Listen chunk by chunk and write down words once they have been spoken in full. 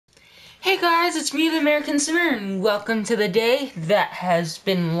Hey guys, it's me, the American Simmer, and welcome to the day that has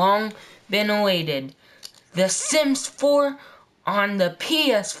been long been awaited. The Sims 4 on the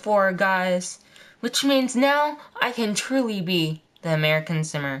PS4, guys. Which means now I can truly be the American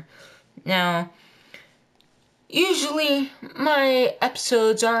Simmer. Now, usually my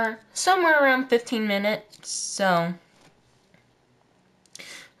episodes are somewhere around 15 minutes, so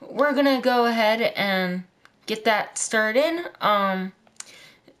we're gonna go ahead and get that started.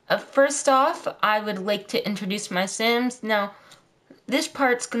 First off, I would like to introduce my Sims. Now, this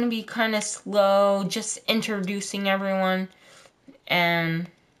part's gonna be kind of slow, just introducing everyone and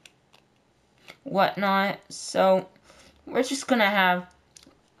whatnot. So, we're just gonna have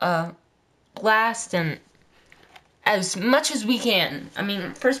a blast and as much as we can. I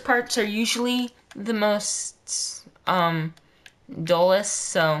mean, first parts are usually the most, dullest,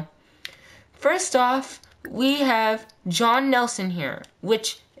 so. First off, we have John Nelson here,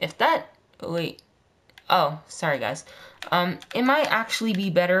 which, if that, wait, oh, sorry guys. It might actually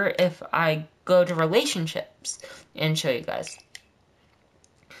be better if I go to relationships and show you guys.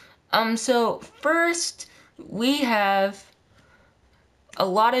 So first we have a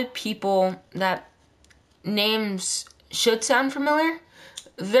lot of people that names should sound familiar.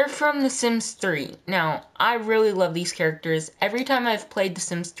 They're from The Sims 3. Now, I really love these characters. Every time I've played The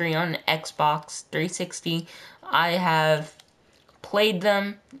Sims 3 on Xbox 360, I have played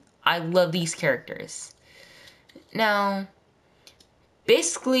them. I love these characters. Now,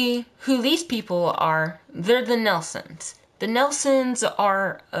 basically, who these people are, they're the Nelsons. The Nelsons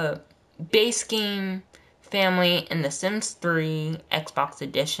are a base game family in The Sims 3 Xbox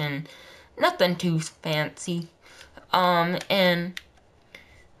Edition. Nothing too fancy. And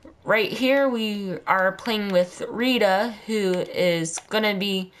right here we are playing with Rita, who is gonna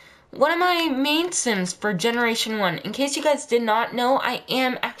be one of my main Sims for Generation 1. In case you guys did not know, I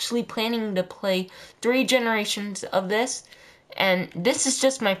am actually planning to play 3 generations of this. And this is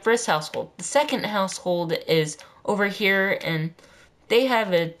just my first household. The second household is over here, and they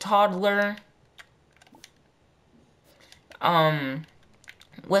have a toddler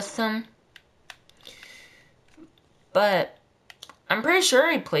with them. But I'm pretty sure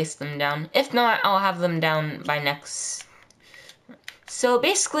I placed them down. If not, I'll have them down by next. So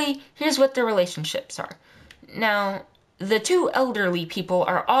basically, here's what their relationships are. Now, the 2 elderly people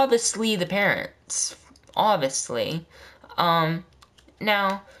are obviously the parents. Obviously.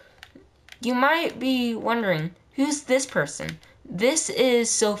 Now, you might be wondering, who's this person? This is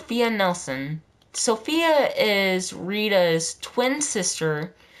Sophia Nelson. Sophia is Rita's twin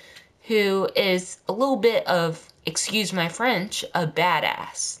sister, who is a little bit of, excuse my French, a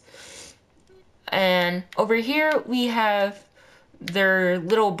badass. And over here we have their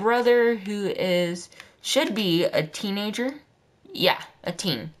little brother, who should be a teenager. Yeah, a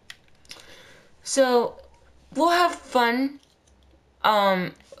teen. So, we'll have fun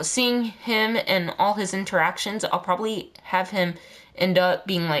seeing him and all his interactions. I'll probably have him end up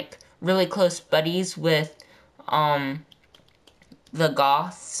being like really close buddies with the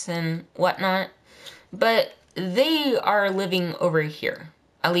Goths and whatnot. But they are living over here.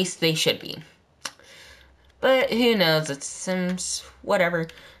 At least they should be. But who knows, it's Sims, whatever.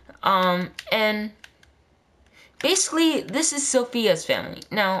 And basically this is Sophia's family.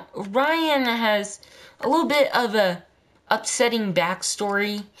 Now, Ryan has a little bit of a upsetting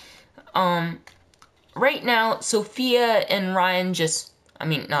backstory. Right now, Sophia and Ryan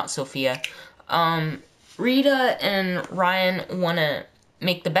not Sophia. Rita and Ryan want to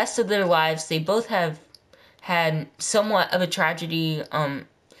make the best of their lives. They both have had somewhat of a tragedy.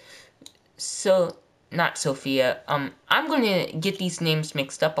 Not Sophia. I'm going to get these names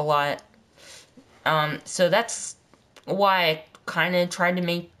mixed up a lot. So that's why I kind of tried to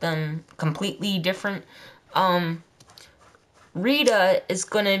make them completely different. Rita is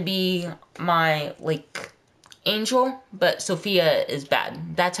gonna be my, like, angel, but Sophia is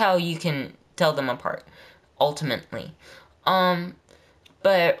bad. That's how you can tell them apart, ultimately.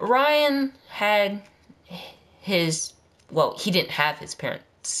 But Ryan had he didn't have his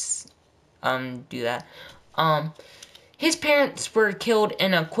parents, do that. His parents were killed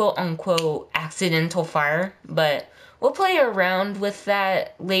in a quote-unquote accidental fire, but we'll play around with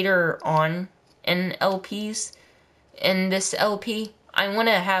that later on in LPs. In this LP, I want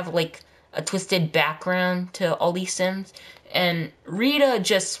to have like a twisted background to all these Sims, and Rita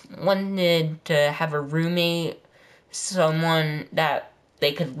just wanted to have a roommate, someone that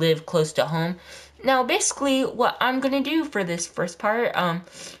they could live close to home. Now, basically, what I'm gonna do for this first part,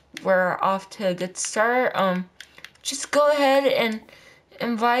 we're off to a good start. Just go ahead and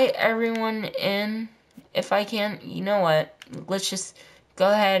invite everyone in if I can. You know what? Let's just go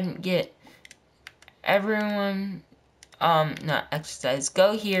ahead and get everyone, not exercise,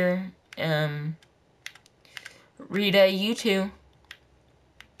 go here, Rita, you too.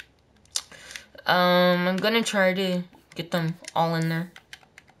 I'm gonna try to get them all in there.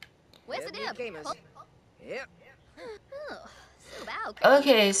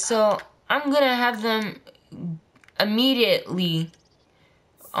 Okay, so I'm gonna have them immediately,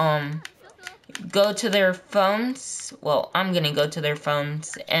 go to their phones. Well, I'm gonna go to their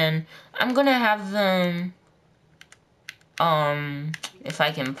phones, and I'm gonna have them, if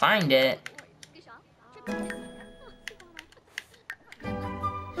I can find it,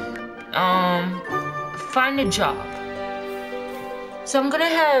 find a job. So I'm gonna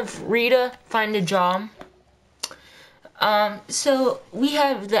have Rita find a job. So we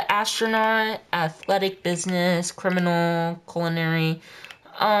have the astronaut, athletic, business, criminal, culinary.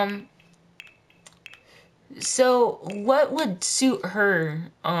 So what would suit her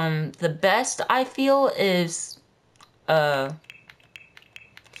the best, I feel, is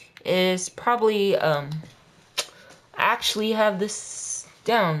probably I actually have this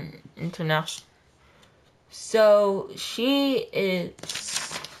down, international. So she is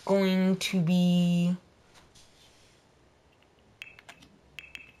going to be,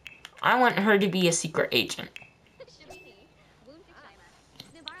 I want her to be a secret agent.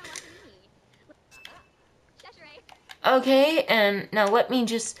 Okay, and now let me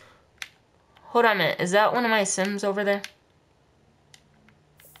just, hold on a minute, is that one of my Sims over there?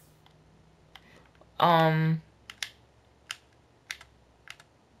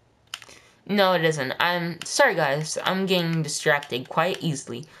 No, it isn't. I'm sorry, guys. I'm getting distracted quite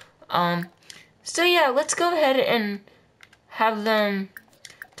easily. So yeah, let's go ahead and have them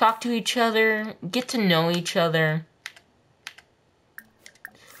talk to each other, get to know each other.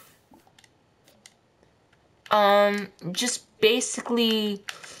 Just basically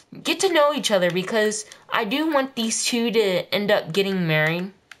get to know each other, because I do want these two to end up getting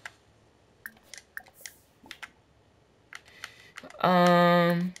married.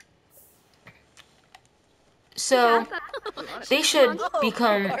 So they should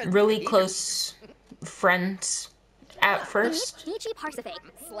become really close friends at first.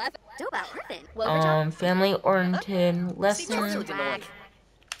 Family-oriented lesson.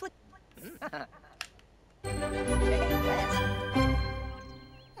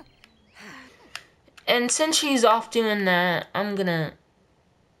 And since she's off doing that, I'm gonna...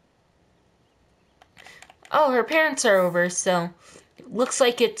 Oh, her parents are over, so... Looks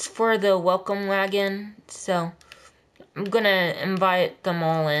like it's for the welcome wagon, so... I'm gonna invite them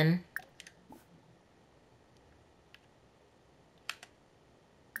all in.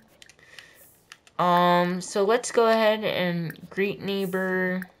 So let's go ahead and greet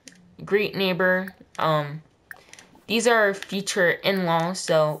neighbor. These are our future in-laws,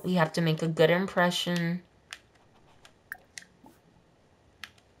 so we have to make a good impression.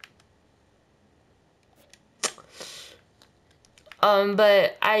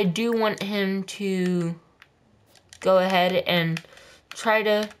 But I do want him to go ahead and try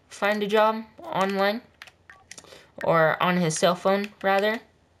to find a job online, or on his cell phone, rather.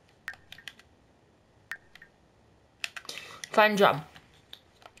 Find job.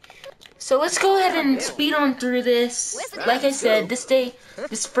 So let's go ahead and speed on through this. Like I said,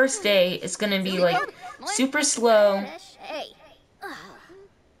 this first day is gonna be like super slow.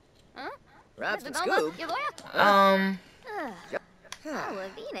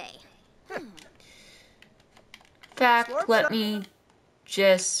 Fact, let me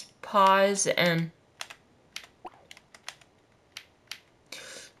just pause and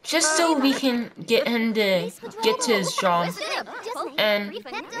just so we can get him to get to his job.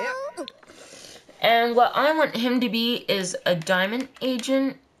 And what I want him to be is a diamond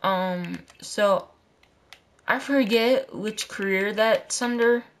agent. So I forget which career that's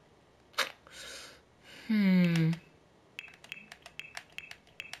under.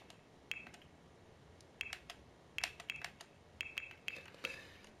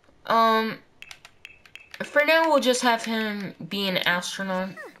 For now, we'll just have him be an astronaut.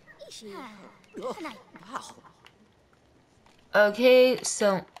 Okay,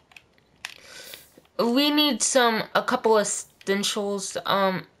 so we need a couple of essentials.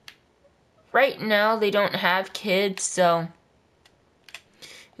 Right now they don't have kids, so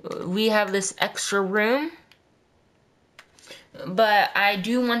we have this extra room. But I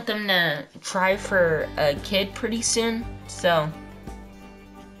do want them to try for a kid pretty soon, so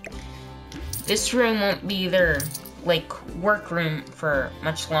this room won't be their, like, work room for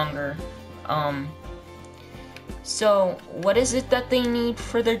much longer. So what is it that they need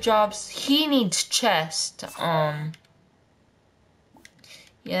for their jobs? He needs chest.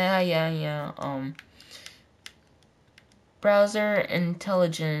 Yeah. Browser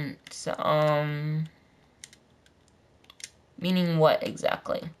intelligence, meaning what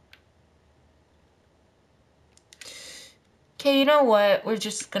exactly? Okay, you know what? We're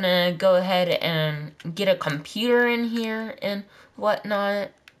just gonna go ahead and get a computer in here and whatnot.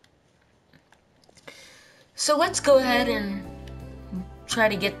 So let's go ahead and try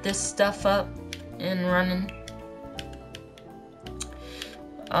to get this stuff up and running.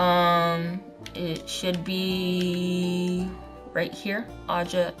 It should be right here.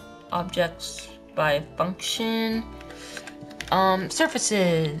 Objects by function.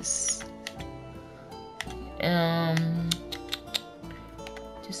 Surfaces.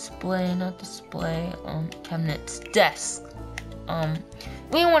 Display, not display. Cabinets, desk.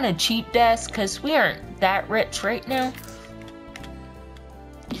 We want a cheap desk because we aren't that rich right now.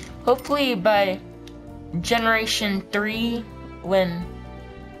 Hopefully by generation 3, when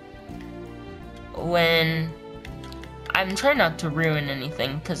I'm trying not to ruin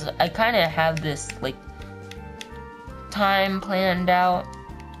anything, because I kind of have this like time planned out.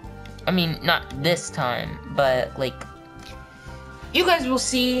 I mean, not this time, but like you guys will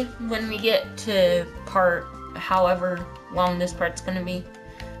see when we get to part however long this part's gonna be.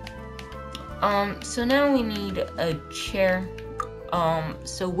 So now we need a chair.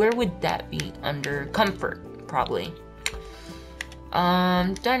 So where would that be? Under comfort, probably.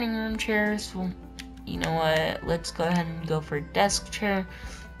 Dining room chairs. Well, you know what? Let's go ahead and go for desk chair.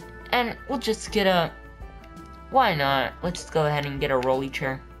 And we'll just get a... Why not? Let's go ahead and get a rolly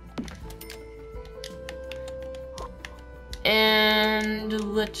chair. And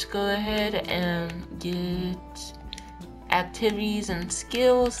let's go ahead and get activities and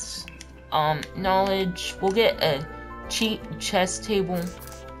skills. Knowledge. We'll get a cheap chess table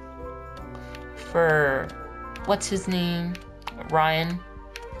for... What's his name? Ryan.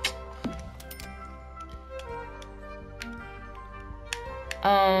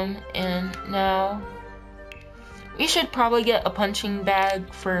 And now we should probably get a punching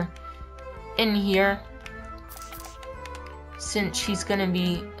bag for in here, since she's gonna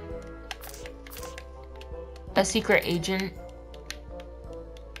be a secret agent.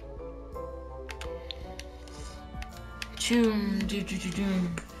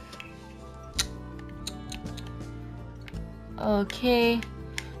 Okay,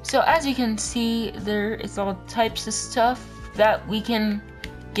 so as you can see, there is all types of stuff that we can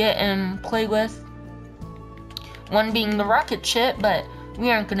get and play with. One being the rocket ship, but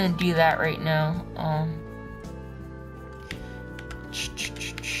we aren't gonna do that right now.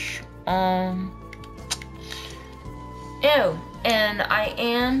 Ew, and I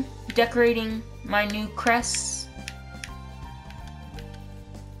am decorating my new crest.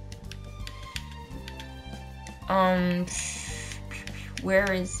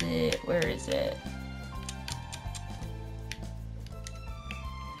 Where is it? Where is it?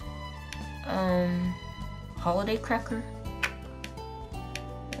 Holiday cracker?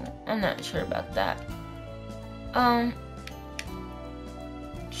 I'm not sure about that.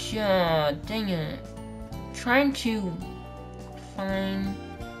 Yeah, dang it. Trying to find...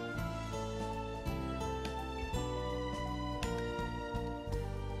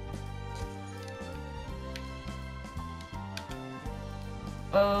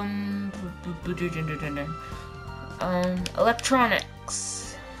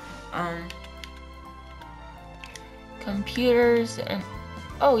 electronics. Computers and...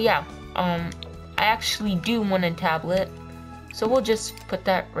 Oh yeah, I actually do want a tablet, so we'll just put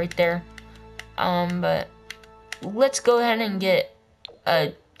that right there. But let's go ahead and get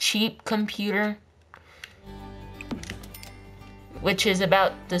a cheap computer, which is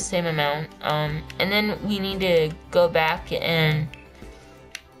about the same amount. And then we need to go back and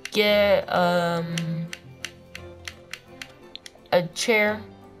get a chair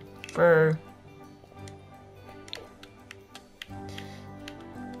for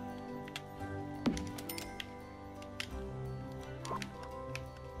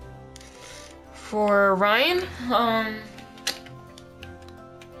Ryan.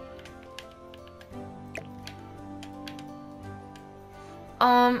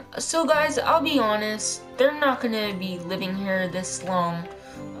 So guys, I'll be honest, they're not gonna be living here this long.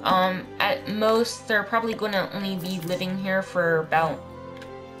 At most, they're probably gonna only be living here for about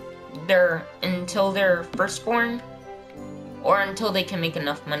until they're firstborn, or until they can make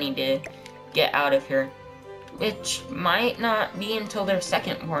enough money to get out of here. Which might not be until they're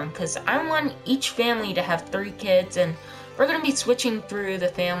second-born, because I want each family to have 3 kids, and we're gonna be switching through the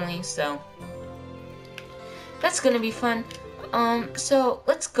family, so that's gonna be fun. So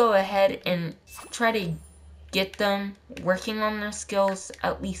let's go ahead and try to get them working on their skills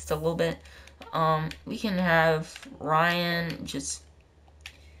at least a little bit. We can have Ryan just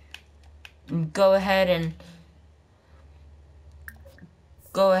go ahead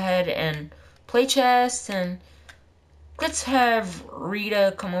and play chess, and let's have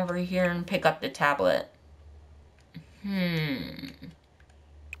Rita come over here and pick up the tablet.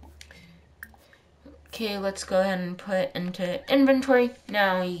 Okay, let's go ahead and put into inventory.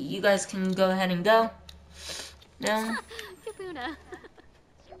 Now you guys can go ahead and go. Now.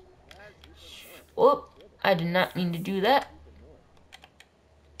 Whoop, I did not mean to do that.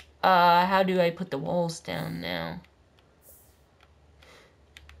 How do I put the walls down now?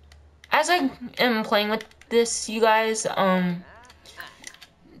 As I am playing with this, you guys, there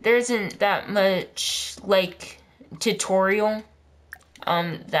isn't that much, like, tutorial,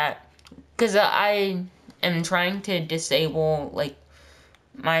 because I am trying to disable, like,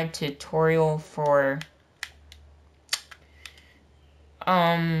 my tutorial for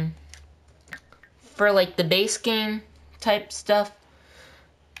like, the base game type stuff.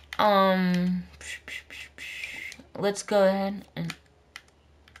 Let's go ahead and...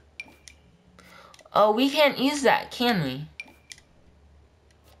 Oh, we can't use that, can we?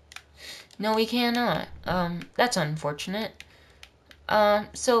 No, we cannot. That's unfortunate.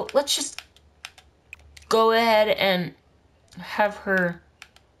 So let's just go ahead and have her...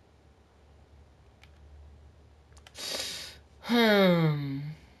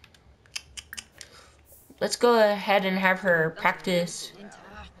 Let's go ahead and have her practice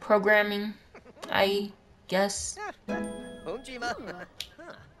programming, I guess.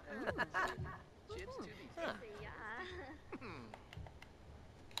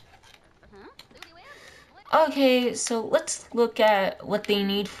 Okay, so let's look at what they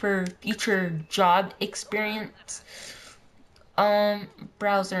need for future job experience.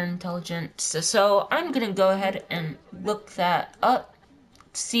 Browser intelligence. So I'm gonna go ahead and look that up,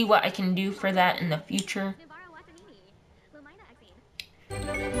 see what I can do for that in the future.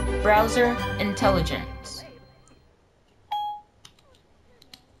 Browser intelligence.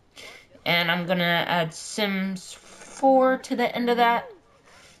 And I'm gonna add Sims 4 to the end of that.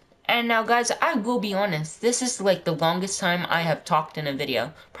 And now guys, I will be honest, this is like the longest time I have talked in a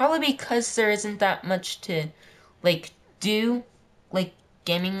video. Probably because there isn't that much to, like, do, like,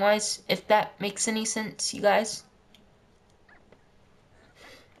 gaming-wise, if that makes any sense, you guys.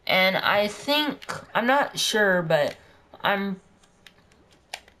 And I think, I'm not sure, but I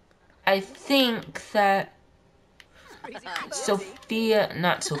think that Sophia,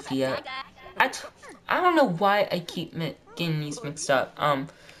 not Sophia, I don't know why I keep getting these mixed up.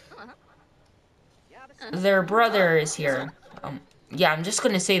 Their brother is here. Yeah, I'm just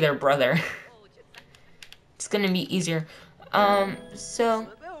gonna say their brother. It's gonna be easier. So...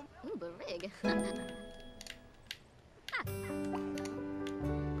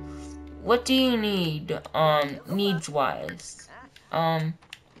 What do you need, needs-wise?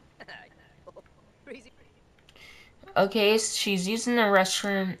 Okay, so she's using the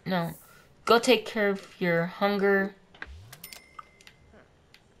restroom. No. Go take care of your hunger.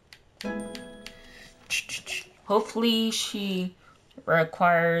 Hopefully she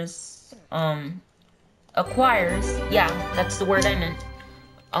acquires, yeah, that's the word I meant,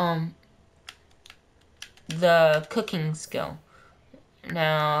 the cooking skill.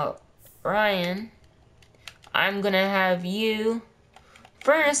 Now, Ryan, I'm gonna have you,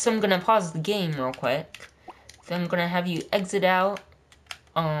 first I'm gonna pause the game real quick, then I'm gonna have you exit out,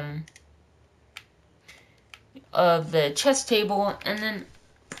 of the chess table, and then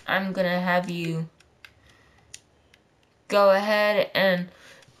I'm gonna have you go ahead and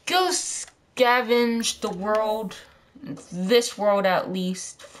go scavenge the world, this world at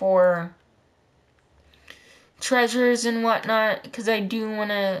least, for treasures and whatnot, because I do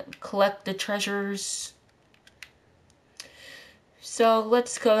want to collect the treasures. So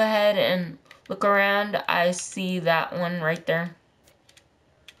let's go ahead and look around. I see that one right there.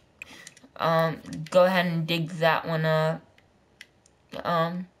 Go ahead and dig that one up.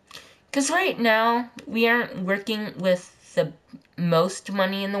 Because right now, we aren't working with the most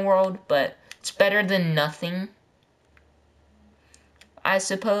money in the world, but it's better than nothing, I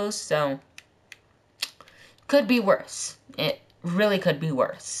suppose, so could be worse. It really could be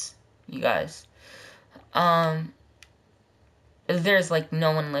worse, you guys. There's like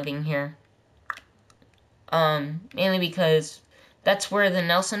no one living here. Mainly because that's where the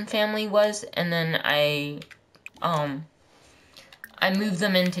Nelson family was, and then I moved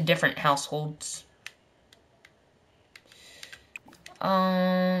them into different households.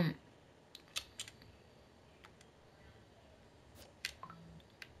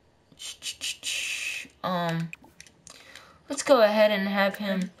 let's go ahead and have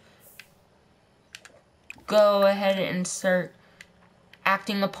him go ahead and start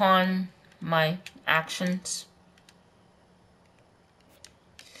acting upon my actions.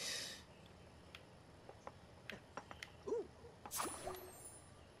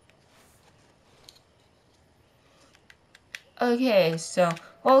 Okay, so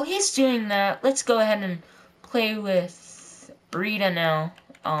while he's doing that, let's go ahead and play with Rita now.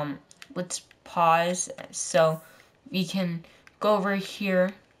 Let's pause so we can go over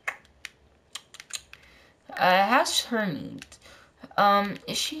here. How's her needs?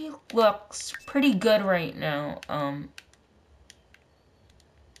 She looks pretty good right now.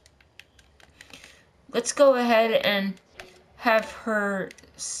 Let's go ahead and have her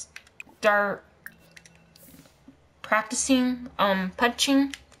start practicing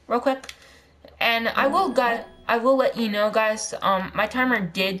punching real quick. And I will let you know, guys, my timer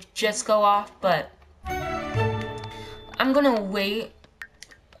did just go off, but I'm gonna wait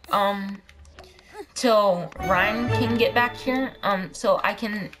till Ryan can get back here, so I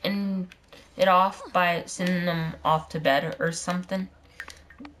can end it off by sending them off to bed or something,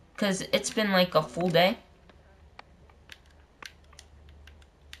 because it's been like a full day.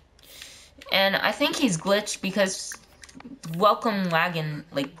 And I think he's glitched because Welcome Wagon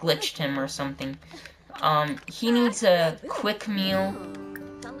like glitched him or something. He needs a quick meal.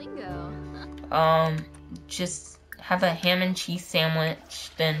 Just have a ham and cheese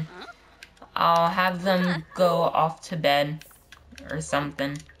sandwich, then I'll have them go off to bed or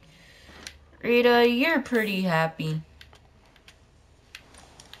something. Rita, you're pretty happy.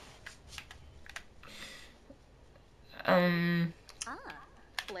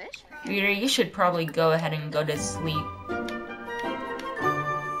 Rita, you should probably go ahead and go to sleep.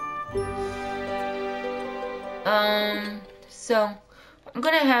 So I'm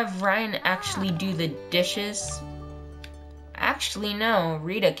gonna have Ryan actually do the dishes. Actually, no,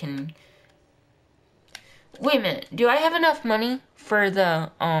 Rita can. Wait a minute, do I have enough money for the,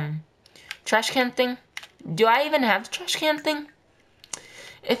 trash can thing? Do I even have the trash can thing?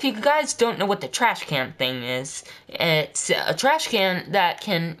 If you guys don't know what the trash can thing is, it's a trash can that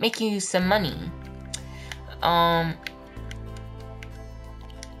can make you some money.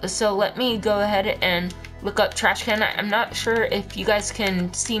 So let me go ahead and look up trash can. I'm not sure if you guys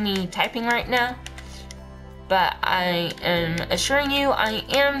can see me typing right now, but I am assuring you I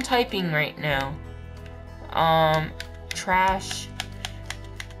am typing right now. Trash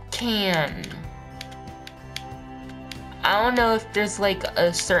can. I don't know if there's like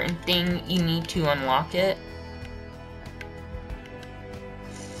a certain thing you need to unlock it.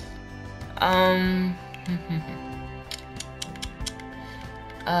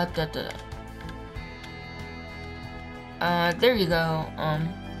 There you go.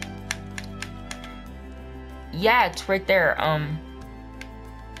 Yeah, it's right there.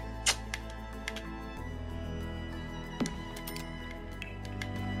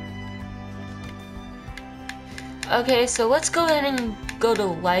 Okay, so let's go ahead and go to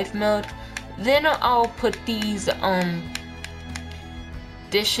live mode. Then I'll put these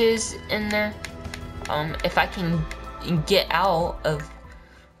dishes in there. If I can get out of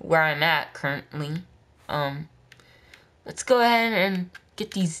where I'm at currently. Let's go ahead and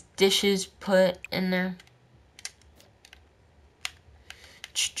get these dishes put in there.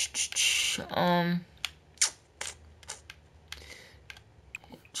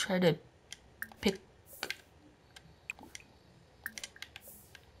 Try to pick.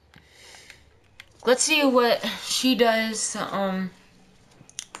 Let's see what she does. I'm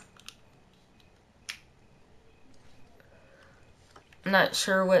not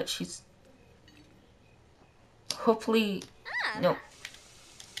sure what she's. Hopefully, no.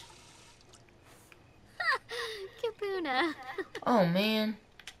 Kapuna. Oh man.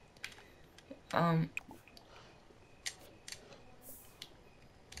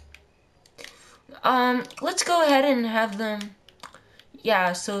 Let's go ahead and have them.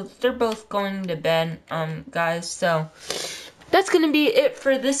 Yeah, so they're both going to bed, guys. So that's gonna be it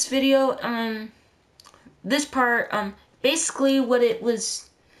for this video. This part, basically what it was,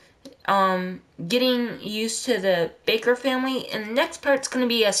 getting used to the Baker family, and the next part's gonna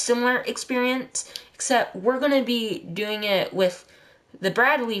be a similar experience, except we're gonna be doing it with the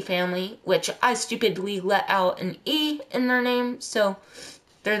Bradley family, which I stupidly let out an E in their name, so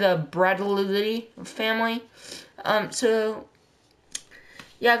they're the Bradley family. So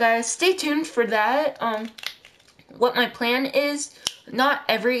yeah, guys, stay tuned for that. What my plan is, not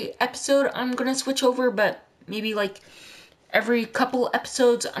every episode I'm gonna switch over, but maybe like every couple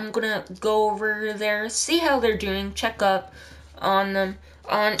episodes I'm gonna go over there, see how they're doing, check up. on them.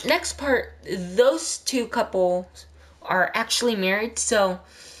 On next part, those two couples are actually married, so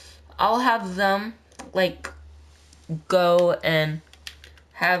I'll have them like go and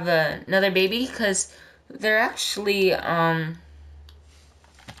have another baby because they're actually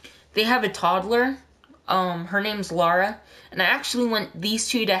they have a toddler. Her name's Laura, and I actually want these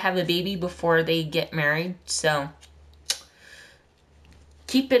two to have a baby before they get married, so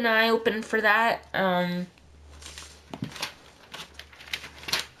keep an eye open for that.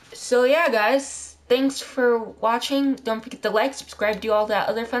 So yeah, guys, thanks for watching. Don't forget to like, subscribe, do all that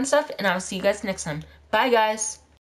other fun stuff, and I'll see you guys next time. Bye, guys.